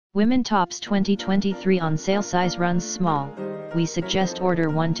Women Tops 2023 on sale. Size runs small. We suggest order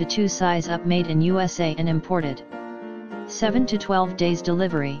 1 to 2 size up, made in USA and imported. 7 to 12 days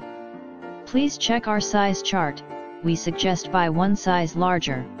delivery. Please check our size chart. We suggest buy 1 size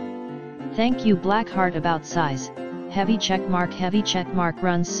larger. Thank you. Black heart about size. Heavy check mark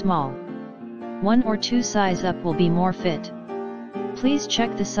runs small. 1 or 2 size up will be more fit. Please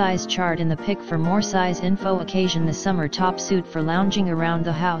check the size chart in the pic for more size info. Occasion: the summer top suit for lounging around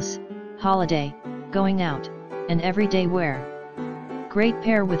the house, holiday, going out, and everyday wear. Great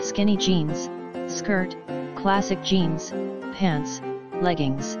pair with skinny jeans, skirt, classic jeans, pants,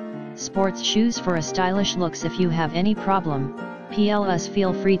 leggings, sports shoes for a stylish looks. If you have any problem, PLS,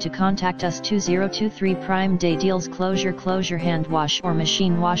 feel free to contact us. 2023 Prime Day deals: closure hand wash or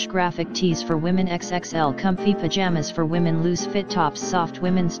machine wash, graphic tees for women, XXL comfy pajamas for women, loose fit tops, soft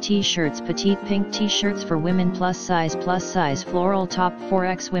women's t-shirts, petite pink t-shirts for women, plus size floral top,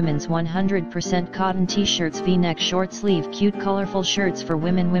 4X women's 100% cotton t-shirts, v-neck short sleeve cute colorful shirts for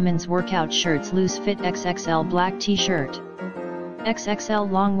women, women's workout shirts, loose fit XXL black t-shirt,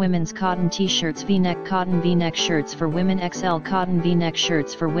 XXL long women's cotton t-shirts, v-neck cotton v-neck shirts for women, XL cotton v-neck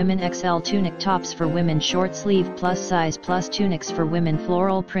shirts for women, XL tunic tops for women, short sleeve plus size plus tunics for women,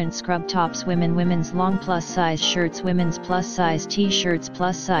 floral print scrub tops women, women's long plus size shirts, women's plus size t-shirts,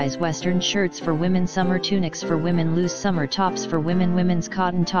 plus size western shirts for women, summer tunics for women, loose summer tops for women, women's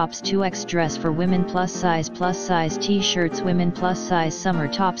cotton tops, 2X dress for women, plus size t-shirts, women, plus size summer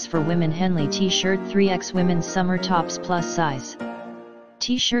tops for women, Henley t-shirt, 3X women's summer tops, plus size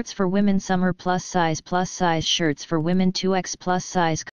t-shirts for women, summer plus size shirts for women, 2X plus size